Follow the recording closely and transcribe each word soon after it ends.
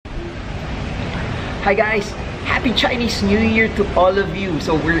Hi guys, happy Chinese New Year to all of you.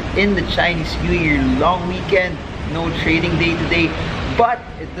 So we're in the Chinese New Year long weekend, no trading day today, but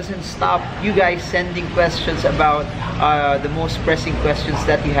it doesn't stop you guys sending questions about the most pressing questions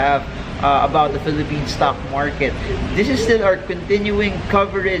that you have about the Philippine stock market. This is still our continuing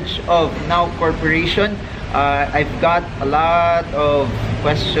coverage of Now Corporation. I've got a lot of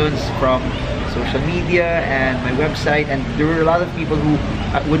questions from social media and my website, and there were a lot of people who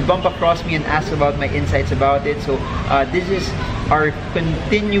would bump across me and ask about my insights about it. So this is our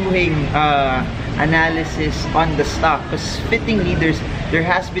continuing analysis on the stock, because fittingly there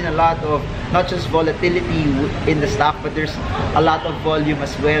has been a lot of not just volatility in the stock, but there's a lot of volume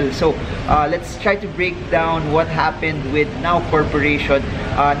as well. So let's try to break down what happened with Now Corporation,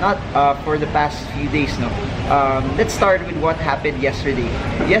 not for the past few days. No, let's start with what happened yesterday.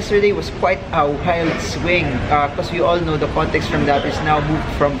 Yesterday was quite a wild swing, because we all know the context from that is now moved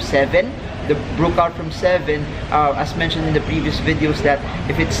from 7. The broke out from 7, as mentioned in the previous videos, that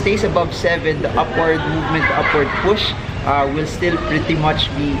if it stays above 7, the upward movement, the upward push will still pretty much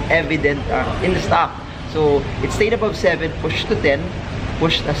be evident in the stock. So it stayed above 7, pushed to 10,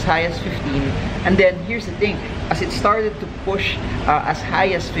 pushed as high as 15, and then here's the thing: as it started to push as high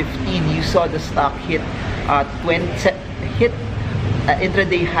as 15, you saw the stock hit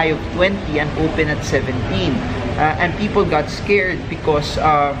intraday high of 20 and open at 17, and people got scared because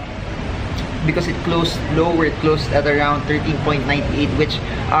it closed lower. It closed at around 13.98, which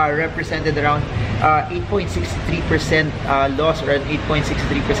represented around 8.63% loss, or an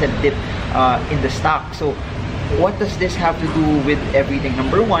 8.63% dip in the stock. So what does this have to do with everything?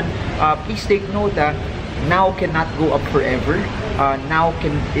 Number one, please take note that Now cannot go up forever. Now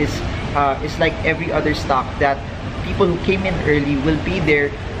is like every other stock, that people who came in early will be there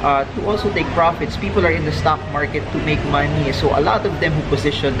to also take profits. People are in the stock market to make money. So a lot of them who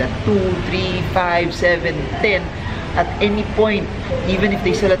positioned at 2, 3, 5, 7, 10, at any point, even if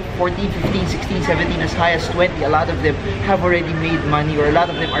they sell at 14, 15, 16, 17, as high as 20, a lot of them have already made money, or a lot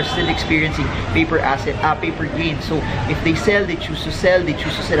of them are still experiencing paper gain. So if they sell, they choose to sell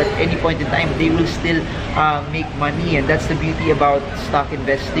at any point in time, they will still make money. And that's the beauty about stock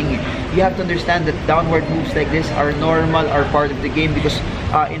investing. You have to understand that downward moves like this are normal, are part of the game, because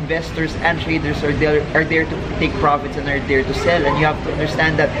investors and traders are there to take profits and are there to sell. And you have to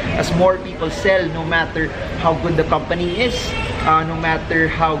understand that as more people sell, no matter how good the company is, no matter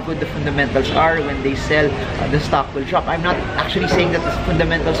how good the fundamentals are, when they sell, the stock will drop. I'm not actually saying that the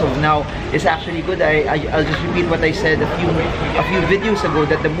fundamentals of Now is actually good. I'll just repeat what I said a few videos ago,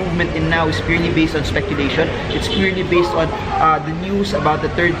 that the movement in Now is purely based on speculation. It's purely based on the news about the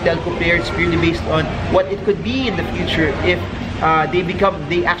third telco player. It's purely based on what it could be in the future if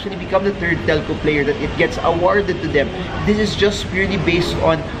they actually become the third telco player, that it gets awarded to them. This is just purely based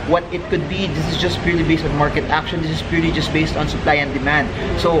on what it could be. This is just purely based on market action. This is purely just based on supply and demand.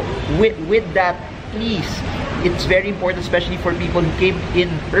 So with that, please, it's very important, especially for people who came in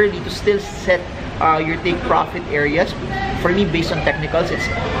early, to still set your take profit areas. For me, based on technicals,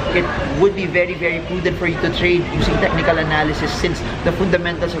 it would be very, very prudent for you to trade using technical analysis, since the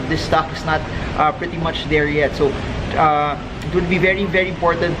fundamentals of this stock is not pretty much there yet. So it would be very, very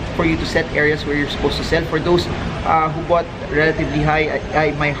important for you to set areas where you're supposed to sell. For those who bought relatively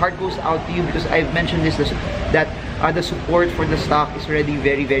high, my heart goes out to you, because I've mentioned this, that the support for the stock is already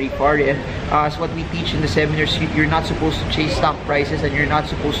very, very far. And as what we teach in the seminars, you're not supposed to chase stock prices, and you're not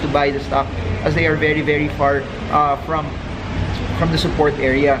supposed to buy the stock, as they are very, very far from the support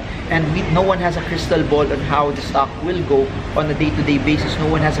area. And no one has a crystal ball on how the stock will go on a day-to-day basis. No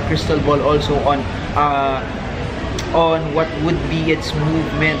one has a crystal ball also on what would be its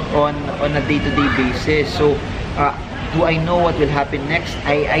movement on a day-to-day basis. So do I know what will happen next?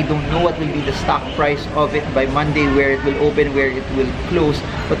 I don't know what will be the stock price of it by Monday, where it will open, where it will close.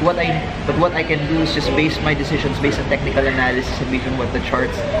 But what I can do is just base my decisions based on technical analysis and based on what the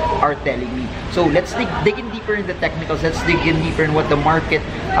charts are telling me. So let's dig in deeper in the technicals. Let's dig in deeper in what the market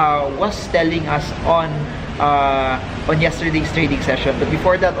was telling us on yesterday's trading session. But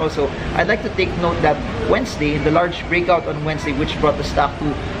before that, also, I'd like to take note that Wednesday, the large breakout on Wednesday, which brought the stock to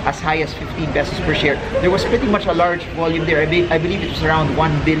as high as 15 pesos per share, there was pretty much a large volume there. I believe it was around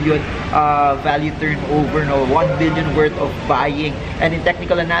 1 billion value turnover, no, 1 billion worth of buying. And in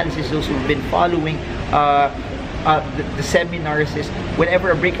technical analysis, those who've been following the seminars, is whenever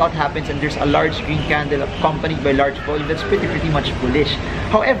a breakout happens and there's a large green candle accompanied by large volume, that's pretty much bullish.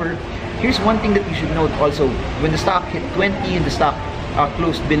 However, here's one thing that you should note also. When the stock hit 20 and the stock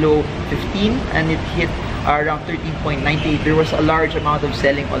closed below 15 and it hit around 13.98, there was a large amount of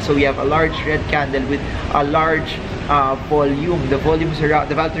selling also. We have a large red candle with a large volume. The volume is around,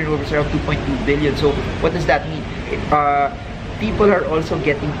 the value turnover is around 2.2 billion. So what does that mean? People are also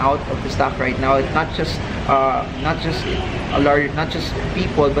getting out of the stock right now. It's not just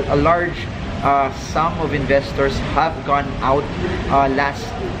people, but a large sum of investors have gone out last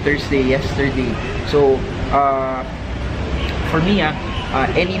Thursday, yesterday. So for me,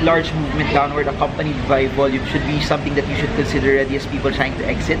 any large movement downward accompanied by volume should be something that you should consider ready as people trying to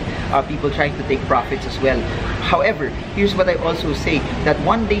exit, people trying to take profits as well. However, here's what I also say, that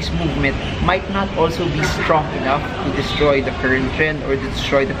one day's movement might not also be strong enough to destroy the current trend or to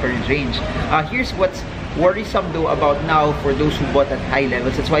destroy the current range. Here's what's worrisome though about now for those who bought at high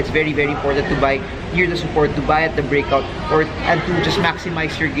levels. That's why it's very important to buy near the support, to buy at the breakout, and to just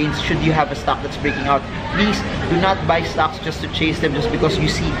maximize your gains should you have a stock that's breaking out. Please do not buy stocks just to chase them just because you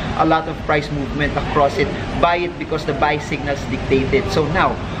see a lot of price movement across it. Buy it because the buy signals dictate it. So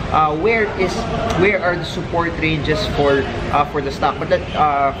now, where are the support ranges for the stock? But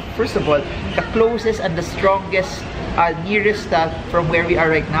first of all, the closest and the strongest nearest from where we are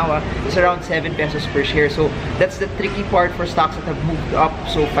right now is around 7 pesos per share. So that's the tricky part for stocks that have moved up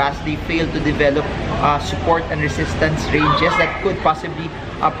so fast. They fail to develop support and resistance ranges that could possibly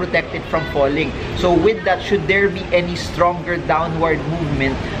protect it from falling. So with that, should there be any stronger downward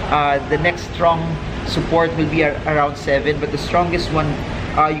movement, the next strong support will be around 7, but the strongest one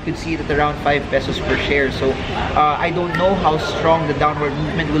you could see it at around 5 pesos per share. So I don't know how strong the downward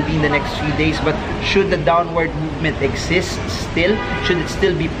movement will be in the next 3 days, but should the downward movement exist still, should it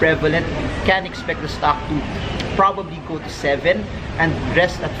still be prevalent, can expect the stock to probably go to 7 and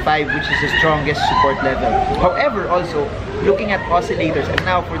rest at 5, which is the strongest support level. However, also looking at oscillators, and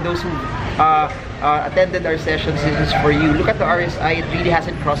now for those who attended our sessions, this is for you. Look at the RSI, it really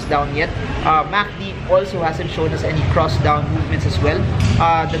hasn't crossed down yet. MACD also hasn't shown us any cross down movements as well.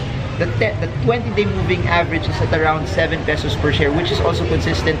 The 20-day moving average is at around 7 pesos per share, which is also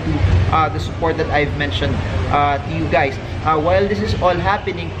consistent to the support that I've mentioned to you guys. While this is all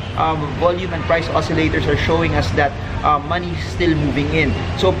happening, volume and price oscillators are showing us that money is still moving in.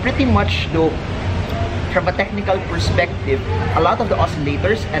 So pretty much though, from a technical perspective, a lot of the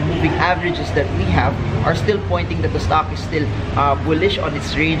oscillators and moving averages that we have are still pointing that the stock is still bullish on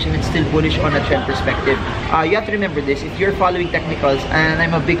its range and it's still bullish on a trend perspective. You have to remember this, if you're following technicals, and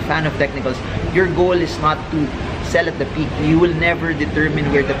I'm a big fan of technicals, your goal is not to sell at the peak. You will never determine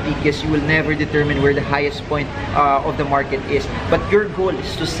where the peak is. You will never determine where the highest point of the market is. But your goal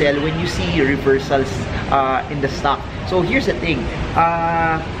is to sell when you see reversals in the stock. So here's the thing.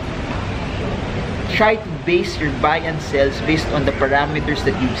 Try to base your buy and sells based on the parameters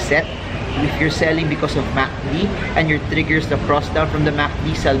that you've set. If you're selling because of MACD and your triggers the cross down from the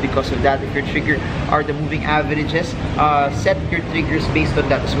MACD, sell because of that. If your trigger are the moving averages, set your triggers based on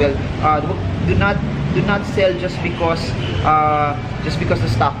that as well. Do not sell just because the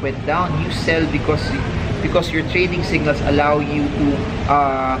stock went down. You sell because your trading signals allow you to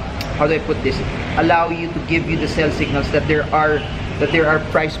how do I put this? Allow you to give you the sell signals that there are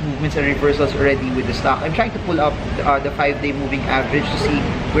price movements and reversals already with the stock. I'm trying to pull up the 5-day moving average to see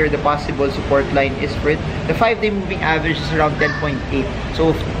where the possible support line is for it. The 5-day moving average is around 10.8.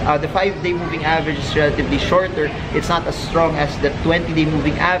 So the 5-day moving average is relatively shorter. It's not as strong as the 20-day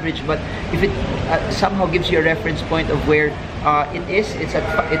moving average, but if it somehow gives you a reference point of where it is, it's at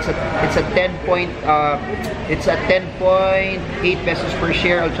 10.8 pesos per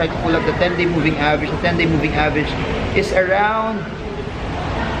share. I'll try to pull up the 10-day moving average. The 10-day moving average is around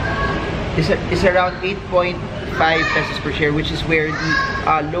 8.5 pesos per share, which is where the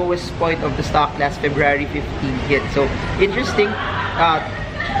lowest point of the stock last February 15 hit. So interesting.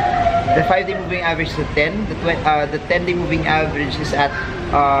 The 5-day moving average is at 10. The 10-day moving average is at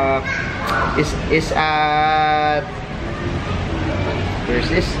where's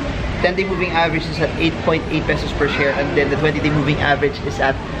this? 10-day moving average is at 8.8 pesos per share, and then the 20-day moving average is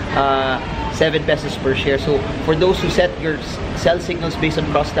at 7 pesos per share. So for those who set your sell signals based on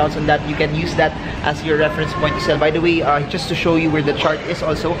cross downs and that, you can use that as your reference point to sell. By the way, just to show you where the chart is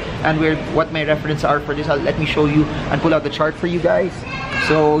also and what my reference are for this, let me show you and pull out the chart for you guys.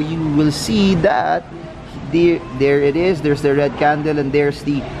 So you will see that there it is. There's the red candle, and there's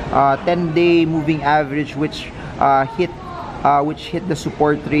the 10-day moving average, which hit the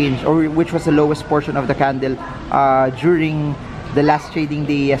support range, or which was the lowest portion of the candle during the last trading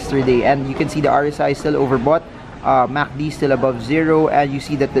day yesterday. And you can see the RSI is still overbought, MACD still above 0, and you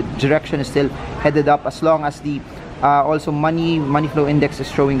see that the direction is still headed up, as long as the also money flow index is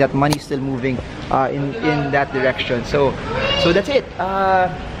showing that money is still moving in that direction. So that's it.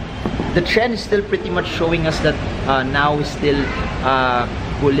 The trend is still pretty much showing us that now is still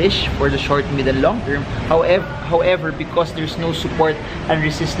bullish for the short, mid, and long term. However, because there's no support and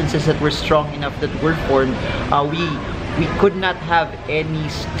resistances that were strong enough that were formed, we could not have any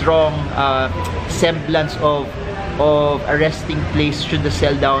strong semblance of a resting place should the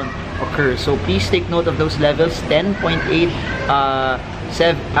sell down occur. So please take note of those levels: 10.8,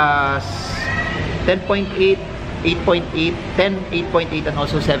 10.8, 8.8, 10, 8.8, and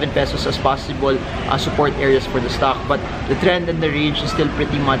also 7 pesos as possible support areas for the stock. But the trend and the range is still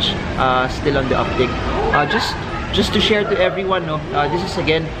pretty much still on the uptick. Just to share to everyone, this is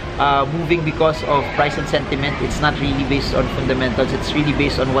again moving because of price and sentiment. It's not really based on fundamentals. It's really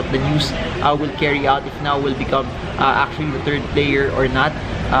based on what the news will carry out, if now will become actually the third player or not.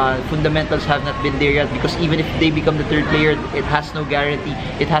 Fundamentals have not been there yet, because even if they become the third player, it has no guarantee,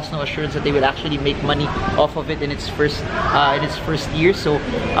 it has no assurance that they will actually make money off of it in its first year. So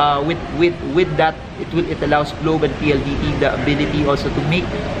with that, it allows Globe and PLDT the ability also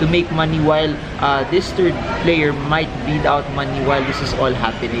to make money while this third player might bleed out money while this is all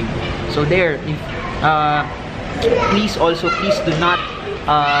happening. So there, please do not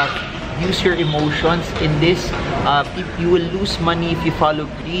use your emotions in this. You will lose money if you follow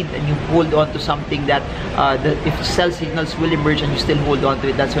greed and you hold on to something that if sell signals will emerge and you still hold on to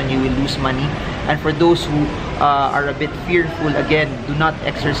it, that's when you will lose money. And for those who are a bit fearful, again, do not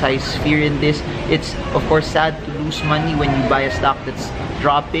exercise fear in this. It's of course sad to lose money when you buy a stock that's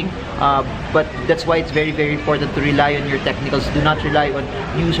dropping, but that's why it's very, very important to rely on your technicals. Do not rely on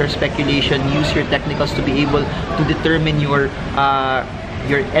news or speculation. Use your technicals to be able to determine your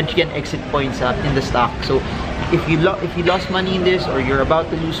entry and exit points in the stock. So if you lost money in this, or you're about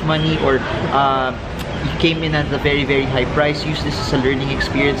to lose money, or you came in at a very, very high price, use this as a learning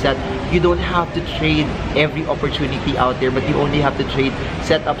experience that you don't have to trade every opportunity out there, but you only have to trade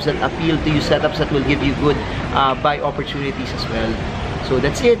setups that appeal to you, setups that will give you good buy opportunities as well. So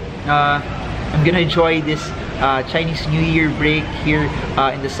that's it. I'm gonna enjoy this Chinese New Year break here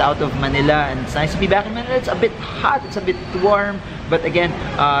in the south of Manila, and it's nice to be back in Manila. It's a bit hot, it's a bit warm, but again,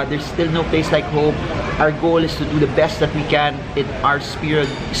 there's still no place like home. Our goal is to do the best that we can in our sphere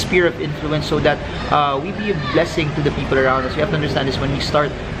of influence, so that we be a blessing to the people around us. We have to understand this: when we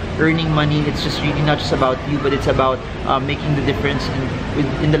start earning money, it's just really not just about you, but it's about making the difference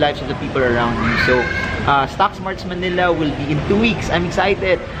in the lives of the people around you. So Stock Smarts Manila will be in 2 weeks. I'm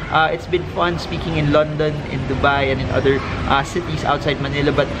excited. It's been fun speaking in London, in Dubai, and in other cities outside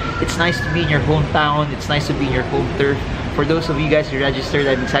Manila, but it's nice to be in your hometown. It's nice to be in your home turf. For those of you guys who registered,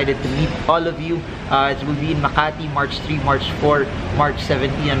 I'm excited to meet all of you. It will be in Makati, March 3, March 4, March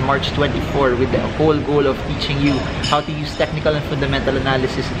 17, and March 24, with the whole goal of teaching you how to use technical and fundamental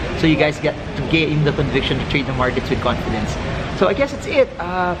analysis, so you guys get to gain the conviction to trade the markets with confidence. So I guess that's it.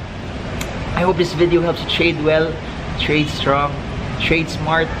 I hope this video helps you trade well, trade strong, trade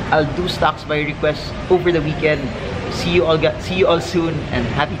smart. I'll do stocks by request over the weekend. See you all soon, and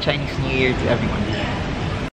happy Chinese New Year to everyone.